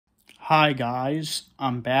Hi guys,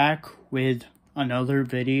 I'm back with another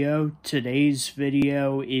video. Today's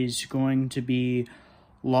video is going to be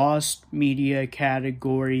Lost Media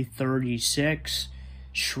Category 36,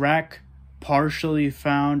 Shrek, partially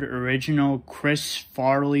found original Chris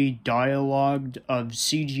Farley dialogue of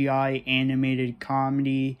CGI animated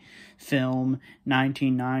comedy film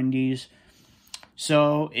 1990s.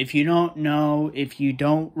 So, if you don't know, if you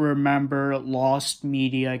don't remember Lost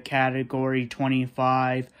Media Category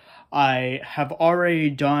 25, I have already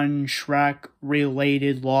done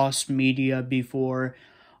Shrek-related Lost Media before.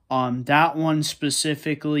 That one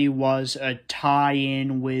specifically was a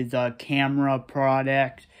tie-in with a camera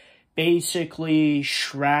product. Basically,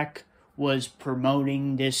 Shrek was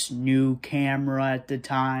promoting this new camera at the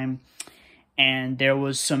time, and there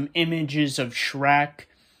was some images of Shrek.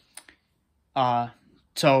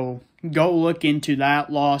 So go look into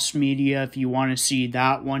that Lost Media if you want to see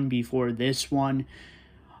that one before this one.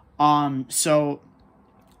 So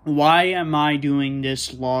why am I doing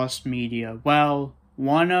this Lost Media? Well,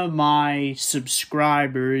 one of my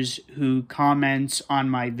subscribers who comments on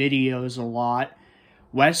my videos a lot,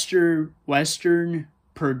 Western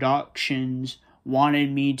Productions,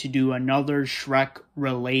 wanted me to do another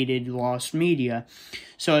Shrek-related Lost Media.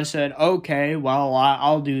 So I said, okay, well,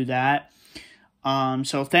 I'll do that.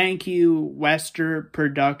 So thank you, Western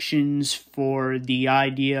Productions, for the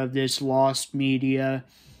idea of this Lost Media.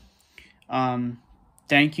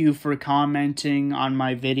 Thank you for commenting on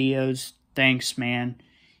my videos. Thanks, man.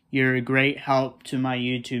 You're a great help to my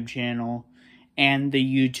YouTube channel and the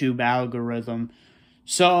YouTube algorithm.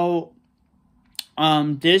 So,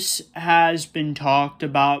 this has been talked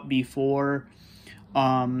about before.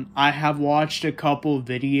 I have watched a couple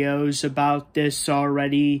videos about this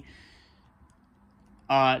already.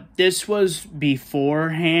 This was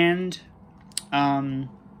beforehand, a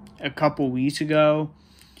couple weeks ago.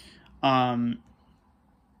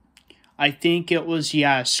 I think it was,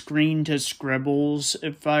 Screen to Scribbles,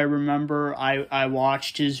 if I remember. I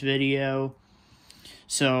watched his video.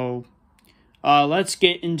 So, let's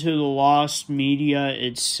get into the Lost Media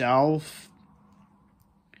itself.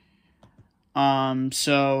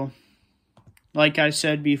 So, like I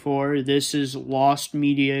said before, this is Lost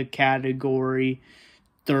Media Category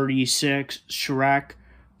 36, Shrek,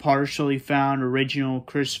 partially found original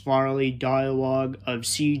Chris Farley dialogue of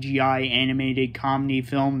CGI animated comedy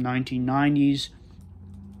film 1990s.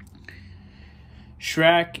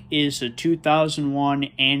 Shrek is a 2001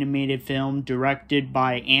 animated film directed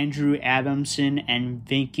by Andrew Adamson and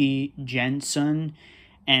Vicky Jensen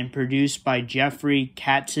and produced by Jeffrey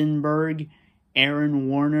Katzenberg, Aaron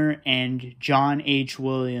Warner, and John H.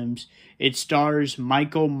 Williams. It stars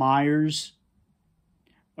Mike Myers,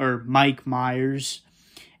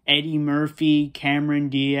 Eddie Murphy, Cameron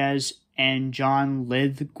Diaz, and John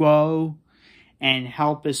Lithgow, and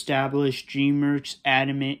help establish DreamWorks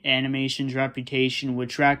Animation's reputation, with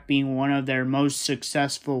Shrek being one of their most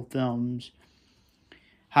successful films.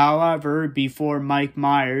 However, before Mike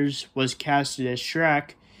Myers was casted as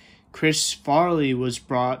Shrek, Chris Farley was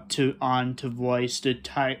brought on to voice the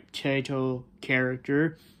title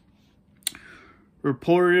character.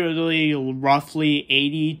 Reportedly, roughly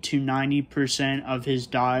 80 to 90% of his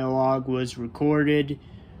dialogue was recorded,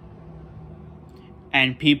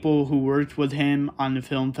 and people who worked with him on the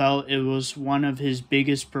film felt it was one of his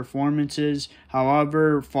biggest performances.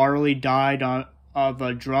 However, Farley died of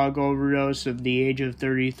a drug overdose at the age of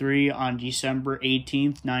 33 on December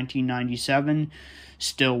 18th, 1997,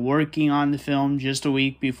 still working on the film just a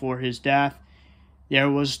week before his death. There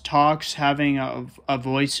was talks having a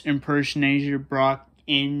voice impersonator brought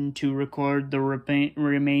in to record the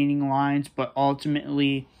remaining lines, but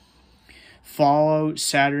ultimately, follow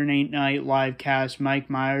Saturday Night Live cast Mike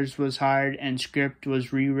Myers was hired and script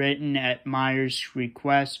was rewritten at Myers'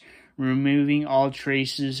 request, removing all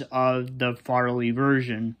traces of the Farley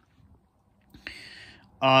version.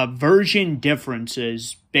 Version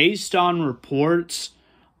differences. Based on reports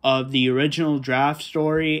of the original draft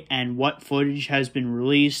story and what footage has been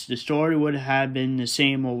released, the story would have been the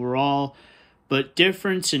same overall, but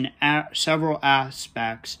different in several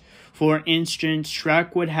aspects. For instance,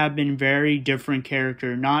 Shrek would have been a very different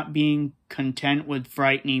character, not being content with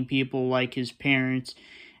frightening people like his parents,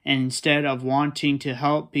 and instead of wanting to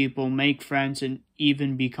help people, make friends, and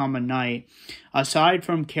even become a knight. Aside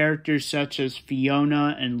from characters such as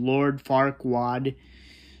Fiona and Lord Farquaad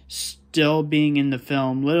still being in the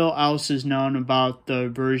film, little else is known about the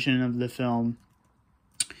version of the film.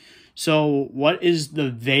 So, what is the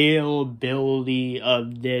availability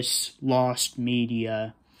of this Lost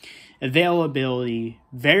Media? Availability.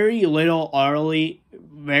 Very little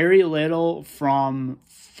from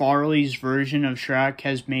Farley's version of Shrek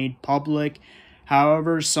has made public.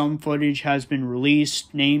 However, some footage has been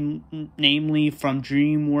released, namely from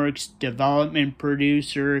DreamWorks development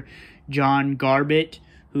producer John Garbett,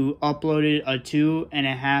 who uploaded a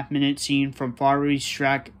 2.5-minute scene from Farley's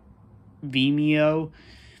Shrek Vimeo.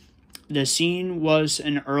 The scene was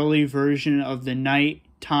an early version of the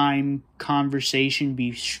nighttime conversation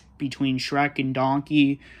between Shrek and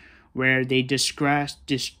Donkey, where they discuss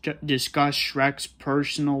Shrek's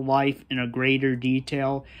personal life in a greater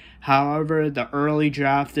detail. However, the early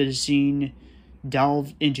draft of the scene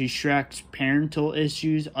delved into Shrek's parental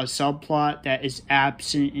issues, a subplot that is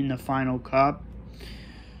absent in the final cut.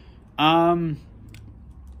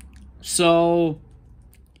 So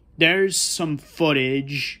there's some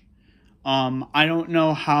footage. I don't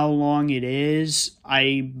know how long it is.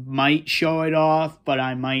 I might show it off, but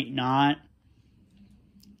I might not.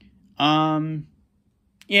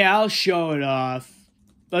 Yeah, I'll show it off.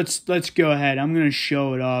 Let's go ahead. I'm gonna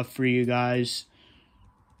show it off for you guys.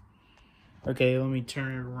 Okay, let me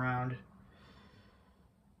turn it around.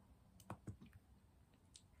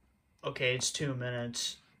 Okay, it's 2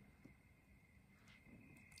 minutes.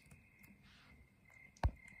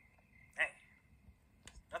 Hey,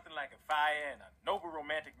 nothing like a fire and a noble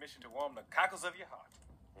romantic mission to warm the cockles of your heart.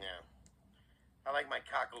 Yeah. I like my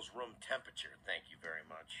cockles room temperature, thank you very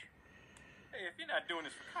much. Hey, if you're not doing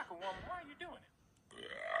this for cockle warming, why are you doing it?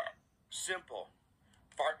 Simple.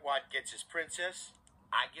 Fartwad gets his princess,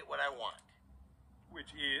 I get what I want.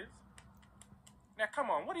 Which is? Now, come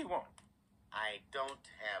on, what do you want? I don't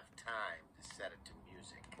have time to set it to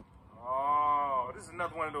music. Oh, this is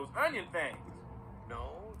another one of those onion things.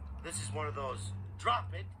 No, this is one of those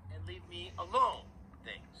drop it and leave me alone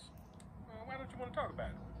things. Well, why don't you want to talk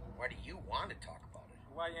about it? Why do you want to talk about it?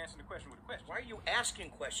 Why are you answering the question with a question? Why are you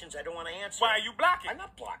asking questions I don't want to answer? Why are you blocking? I'm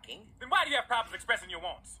not blocking. Then why do you have problems expressing your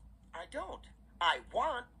wants? I don't. I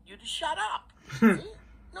want you to shut up. See?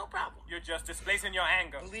 No problem. You're just displacing your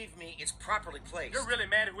anger. Believe me, it's properly placed. You're really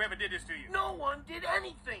mad at whoever did this to you. No one did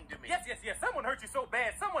anything to me. Yes. Someone hurt you so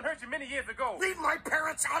bad. Someone hurt you many years ago. Leave my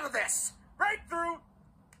parents out of this. Breakthrough.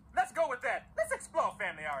 Let's go with that. Let's explore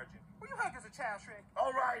family origin. Were you hug as a child, Shrek?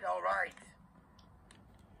 All right.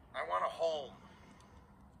 I want a home.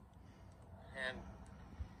 And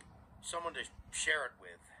someone to share it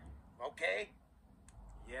with. Okay?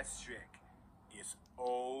 Yes, Shrek. It's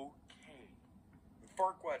okay.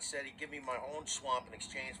 Farquaad said he'd give me my own swamp in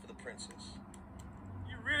exchange for the princess.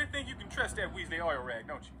 You really think you can trust that Weasley oil rag,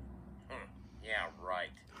 don't you? Yeah,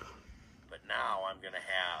 right. But now I'm gonna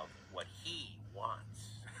have what he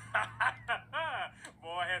wants.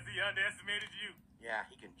 Boy, has he underestimated you. Yeah,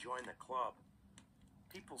 he can join the club.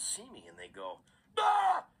 People see me and they go,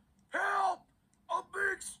 "Ah! Help! A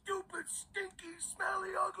big, stupid, stinky,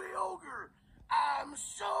 smelly, ugly ogre! I'm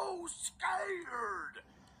so scared!"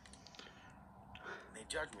 They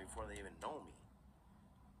judge me before they even know me.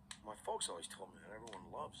 My folks always told me that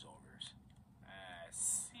everyone loves ogres. I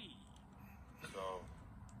see. So,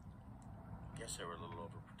 guess they were a little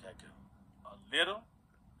overprotective. A little?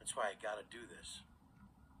 That's why I gotta do this.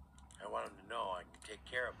 I want them to know I can take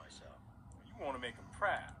care of myself. You want to make them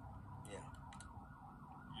proud. Yeah.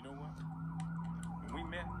 You know what? When we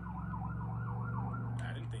met,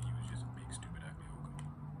 I didn't think you was just a big, stupid, ugly ogre.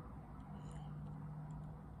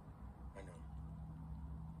 I know.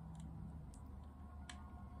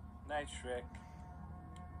 Night, Shrek.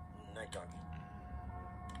 Night, Donkey.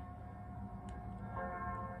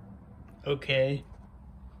 Okay.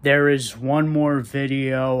 There is one more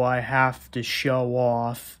video I have to show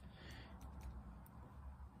off.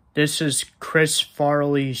 This is Chris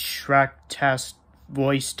Farley's Shrek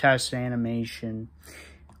voice test animation.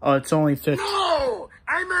 Oh, it's only 15. No!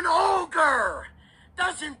 I'm an ogre!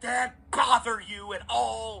 Doesn't that bother you at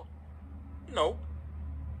all? No.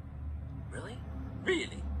 Really?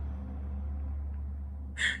 Really?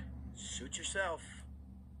 Suit yourself.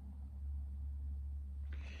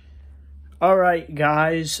 Alright,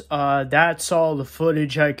 guys. That's all the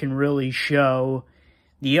footage I can really show.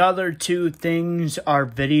 The other two things are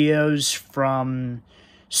videos from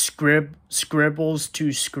Scribbles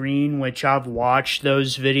to Screen, which I've watched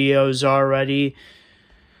those videos already.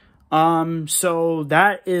 So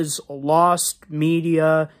that is Lost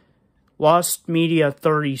Media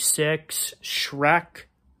 36, Shrek,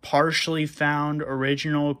 partially found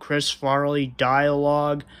original Chris Farley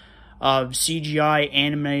dialogue of CGI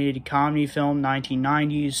animated comedy film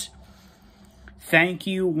 1990s. Thank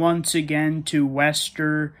you once again to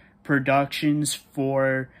Wester Productions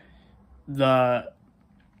for the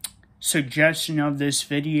suggestion of this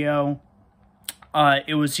video.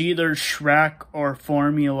 It was either Shrek or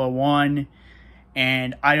Formula 1,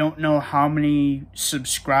 and I don't know how many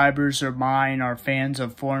subscribers of mine are fans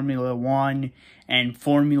of Formula 1 and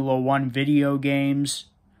Formula 1 video games.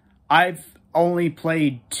 I've only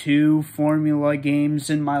played 2 Formula games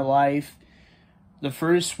in my life. The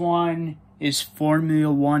first one is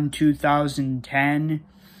Formula 1 2010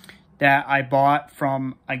 that I bought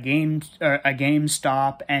from a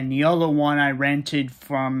GameStop, and the other one I rented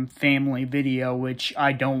from Family Video, which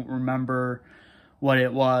I don't remember what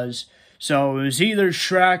it was. So it was either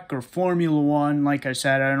Shrek or Formula 1. Like I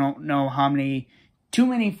said, I don't know too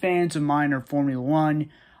many fans of mine are Formula 1.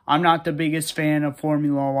 I'm not the biggest fan of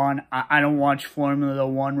Formula 1. I don't watch Formula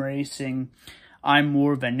 1 racing. I'm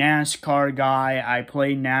more of a NASCAR guy. I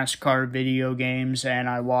play NASCAR video games, and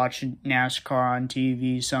I watch NASCAR on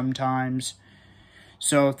TV sometimes.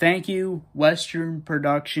 So thank you, Western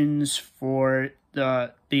Productions, for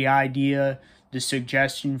the idea, the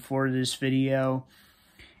suggestion for this video.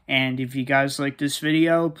 And if you guys like this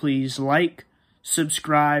video, please like,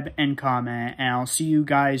 subscribe, and comment. And I'll see you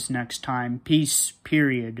guys next time. Peace,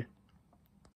 period.